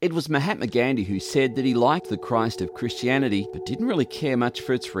It was Mahatma Gandhi who said that he liked the Christ of Christianity, but didn't really care much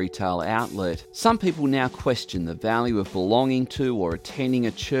for its retail outlet. Some people now question the value of belonging to or attending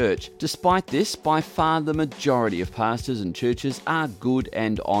a church. Despite this, by far the majority of pastors and churches are good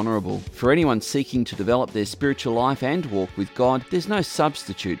and honourable. For anyone seeking to develop their spiritual life and walk with God, there's no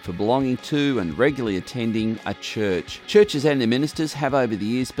substitute for belonging to and regularly attending a church. Churches and their ministers have over the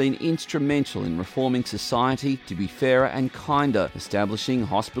years been instrumental in reforming society to be fairer and kinder, establishing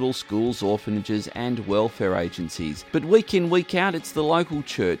hospitals, schools, orphanages and welfare agencies. But week in, week out, it's the local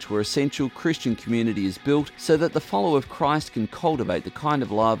church where essential Christian community is built so that the follower of Christ can cultivate the kind of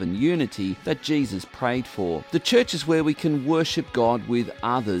love and unity that Jesus prayed for. The church is where we can worship God with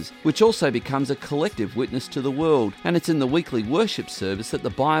others, which also becomes a collective witness to the world. And it's in the weekly worship service that the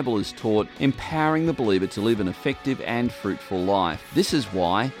Bible is taught, empowering the believer to live an effective and fruitful life. This is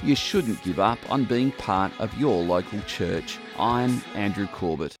why you shouldn't give up on being part of your local church. I'm Andrew Corbett.